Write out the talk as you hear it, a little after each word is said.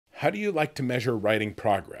How do you like to measure writing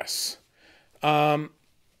progress? Do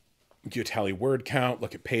you tally word count,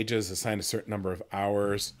 look at pages, assign a certain number of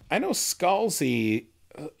hours? I know Scalzi,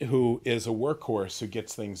 who is a workhorse who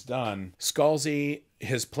gets things done. Scalzi,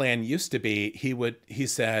 his plan used to be he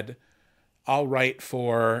said, I'll write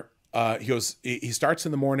for he starts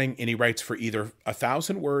in the morning and he writes for either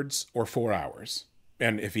 1,000 words or 4 hours.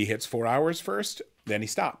 And if he hits 4 hours first, then he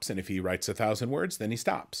stops. And if he writes 1,000 words, then he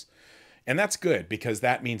stops. And that's good because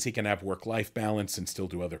that means he can have work-life balance and still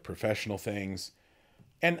do other professional things.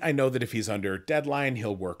 And I know that if he's under deadline,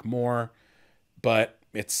 he'll work more, but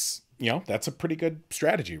it's, that's a pretty good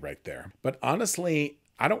strategy right there. But honestly,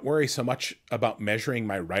 I don't worry so much about measuring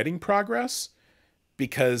my writing progress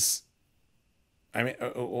because,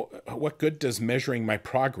 what good does measuring my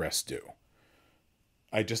progress do?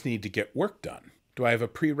 I just need to get work done. Do I have a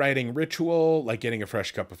pre-writing ritual, like getting a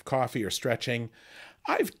fresh cup of coffee or stretching?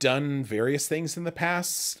 I've done various things in the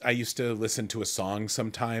past. I used to listen to a song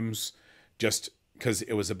sometimes just because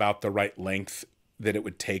it was about the right length that it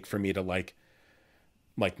would take for me to like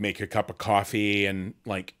make a cup of coffee and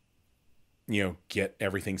get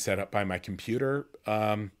everything set up by my computer.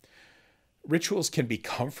 Rituals can be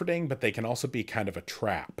comforting, but they can also be kind of a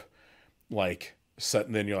trap.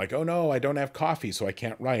 Then you're like, oh no, I don't have coffee, so I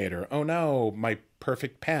can't write. Or, oh no, my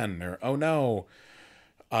perfect pen. Or, oh no,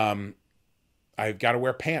 I've got to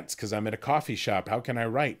wear pants because I'm at a coffee shop. How can I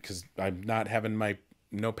write? Because I'm not having my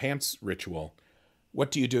no pants ritual. What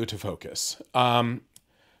do you do to focus? I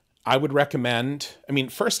would recommend,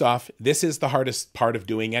 first off, this is the hardest part of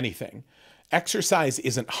doing anything. Exercise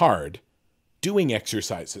isn't hard. Doing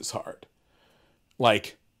exercise is hard.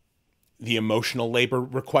 Like, the emotional labor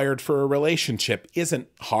required for a relationship isn't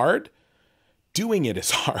hard. Doing it is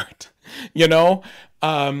hard. It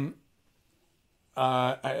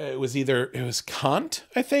was Kant,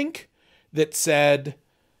 I think, that said,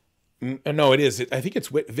 no, it is. I think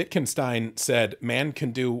it's Wittgenstein said, man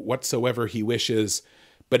can do whatsoever he wishes,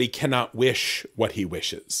 but he cannot wish what he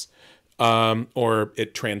wishes. Or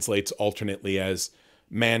it translates alternately as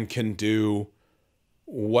man can do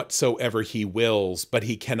whatsoever he wills, but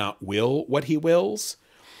he cannot will what he wills.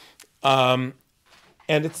 And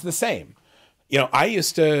it's the same. I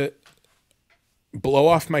used to blow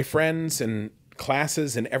off my friends and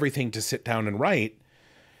classes and everything to sit down and write.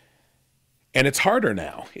 And it's harder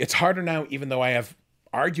now. It's harder now, even though I have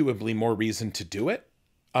arguably more reason to do it.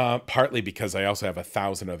 Partly because I also have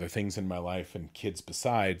 1,000 other things in my life and kids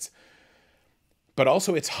besides. But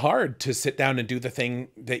also it's hard to sit down and do the thing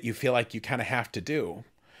that you feel like you kind of have to do.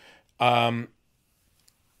 But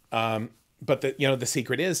the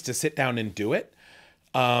secret is to sit down and do it,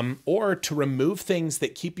 or to remove things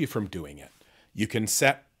that keep you from doing it. You can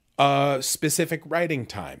set a specific writing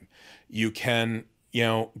time. You can,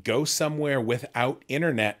 go somewhere without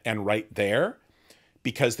internet and write there,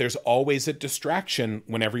 because there's always a distraction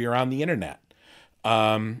whenever you're on the internet.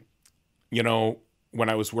 When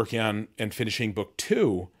I was working on and finishing book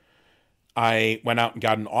 2, I went out and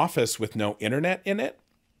got an office with no internet in it.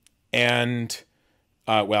 And,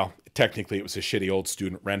 technically it was a shitty old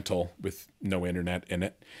student rental with no internet in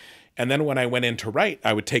it. And then when I went in to write,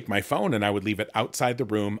 I would take my phone and I would leave it outside the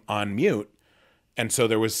room on mute. And so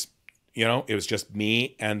there was, it was just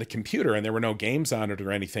me and the computer, and there were no games on it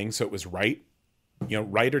or anything. So it was write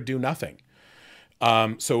or do nothing.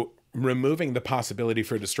 So removing the possibility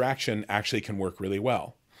for distraction actually can work really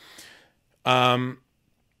well. And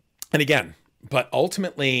again, but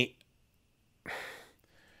ultimately,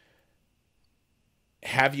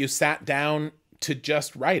 have you sat down to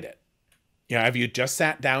just write it? Have you just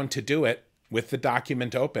sat down to do it with the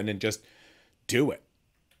document open and just do it?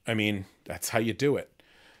 That's how you do it.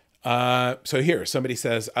 So here, somebody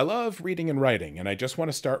says, I love reading and writing, and I just want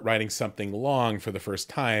to start writing something long for the first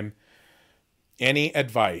time. Any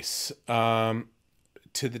advice?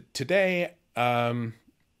 Today, I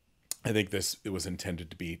think it was intended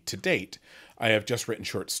to be to date. I have just written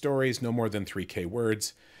short stories, no more than 3K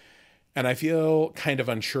words, and I feel kind of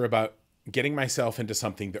unsure about getting myself into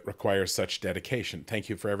something that requires such dedication. Thank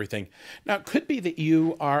you for everything. Now, it could be that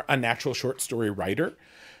you are a natural short story writer.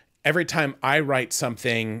 Every time I write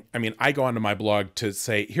something, I go onto my blog to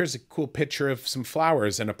say, here's a cool picture of some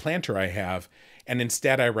flowers and a planter I have. And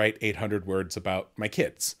instead I write 800 words about my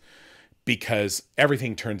kids, because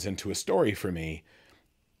everything turns into a story for me.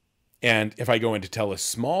 And if I go in to tell a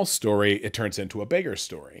small story, it turns into a bigger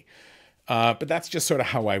story. But that's just sort of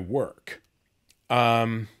how I work.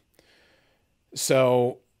 Again,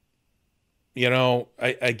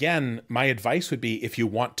 my advice would be, if you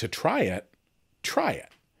want to try it, try it.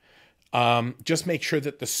 Just make sure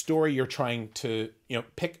that the story you're trying to,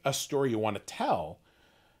 pick a story you want to tell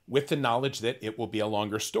with the knowledge that it will be a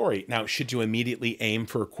longer story. Now, should you immediately aim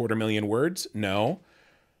for 250,000 words? No.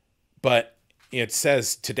 But it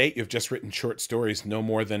says to date, you've just written short stories no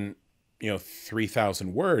more than,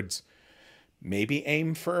 3,000 words. Maybe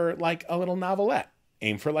aim for like a little novelette.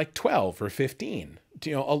 Aim for like 12 or 15,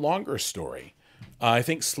 a longer story. I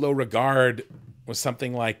think Slow Regard was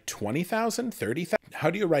something like 20,000, 30,000. How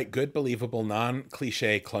do you write good, believable,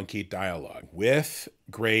 non-cliche, clunky dialogue? With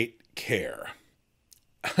great care.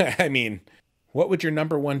 I mean, what would your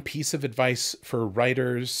number one piece of advice for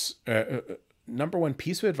writers, number one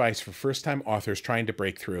piece of advice for first-time authors trying to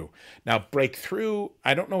break through? Now, break through,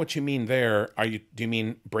 I don't know what you mean there. Do you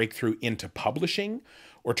mean breakthrough into publishing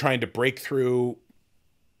or trying to break through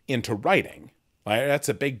into writing? That's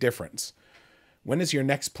a big difference. When is your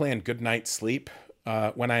next plan? Good night's sleep?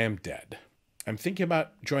 When I am dead. I'm thinking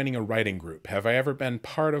about joining a writing group. Have I ever been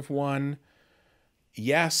part of one?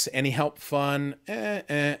 Yes. Any help? Fun?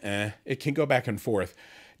 It can go back and forth.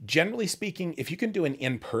 Generally speaking, if you can do an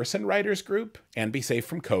in-person writers group and be safe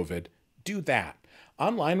from COVID, do that.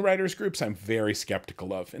 Online writers groups, I'm very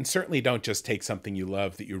skeptical of. And certainly don't just take something you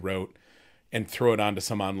love that you wrote and throw it onto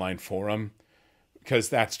some online forum, because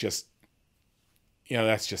that's just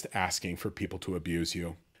asking for people to abuse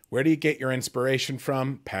you. Where do you get your inspiration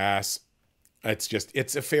from? Pass.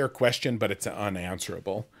 It's a fair question, but it's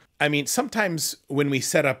unanswerable. I mean, sometimes when we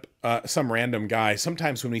set up some random guy,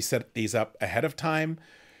 sometimes when we set these up ahead of time,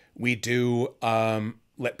 we do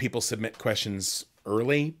let people submit questions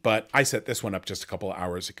early, but I set this one up just a couple of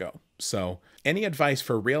hours ago. So any advice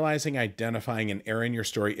for realizing, identifying an error in your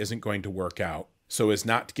story isn't going to work out so as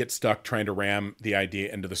not to get stuck trying to ram the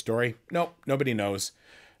idea into the story? Nope, nobody knows.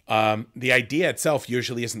 The idea itself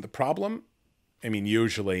usually isn't the problem. I mean,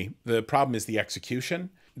 usually the problem is the execution.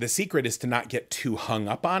 The secret is to not get too hung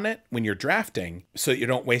up on it when you're drafting so that you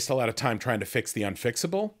don't waste a lot of time trying to fix the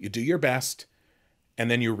unfixable. You do your best and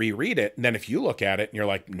then you reread it. And then if you look at it and you're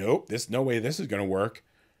like, nope, there's no way this is going to work,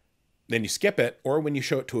 then you skip it. Or when you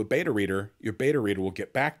show it to a beta reader, your beta reader will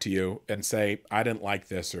get back to you and say, I didn't like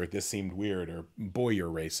this, or this seemed weird, or boy, you're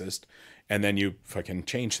racist. And then you fucking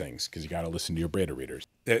change things because you got to listen to your beta readers.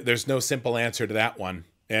 There's no simple answer to that one.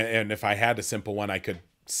 And if I had a simple one, I could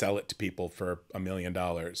sell it to people for $1 million.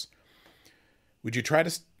 Would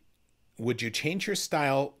you change your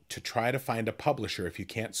style to try to find a publisher if you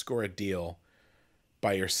can't score a deal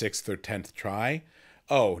by your 6th or 10th try?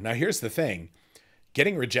 Oh, now here's the thing.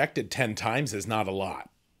 Getting rejected 10 times is not a lot.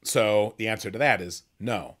 So the answer to that is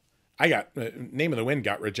no. Name of the Wind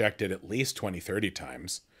got rejected at least 20, 30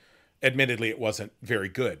 times. Admittedly, it wasn't very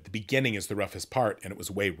good. The beginning is the roughest part, and it was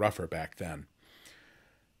way rougher back then.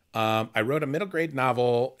 I wrote a middle grade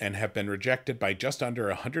novel and have been rejected by just under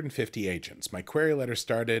 150 agents. My query letter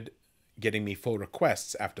started getting me full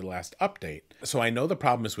requests after the last update. So I know the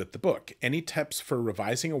problem is with the book. Any tips for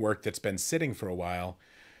revising a work that's been sitting for a while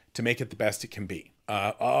to make it the best it can be?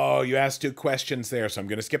 You asked 2 questions there, so I'm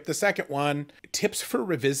going to skip the second one. Tips for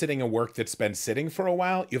revisiting a work that's been sitting for a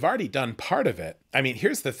while. You've already done part of it. I mean,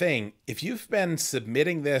 here's the thing. If you've been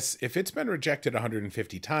submitting this, if it's been rejected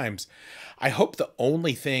 150 times, I hope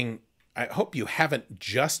you haven't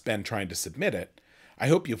just been trying to submit it. I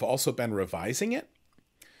hope you've also been revising it,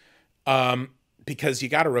 because you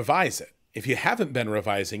got to revise it. If you haven't been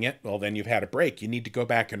revising it, well, then you've had a break. You need to go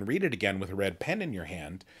back and read it again with a red pen in your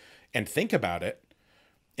hand and think about it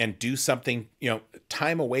and do something.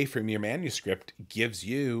 Time away from your manuscript gives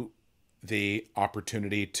you the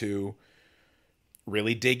opportunity to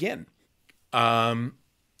really dig in, and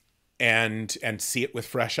see it with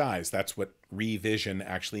fresh eyes. That's what revision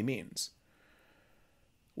actually means.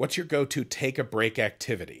 What's your go-to take a break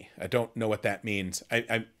activity? I don't know what that means.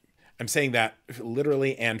 I'm saying that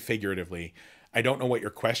literally and figuratively. I don't know what your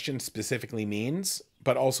question specifically means,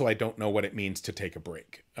 but also I don't know what it means to take a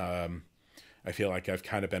break. I feel like I've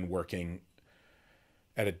kind of been working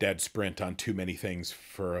at a dead sprint on too many things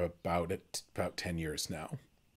for about 10 years now.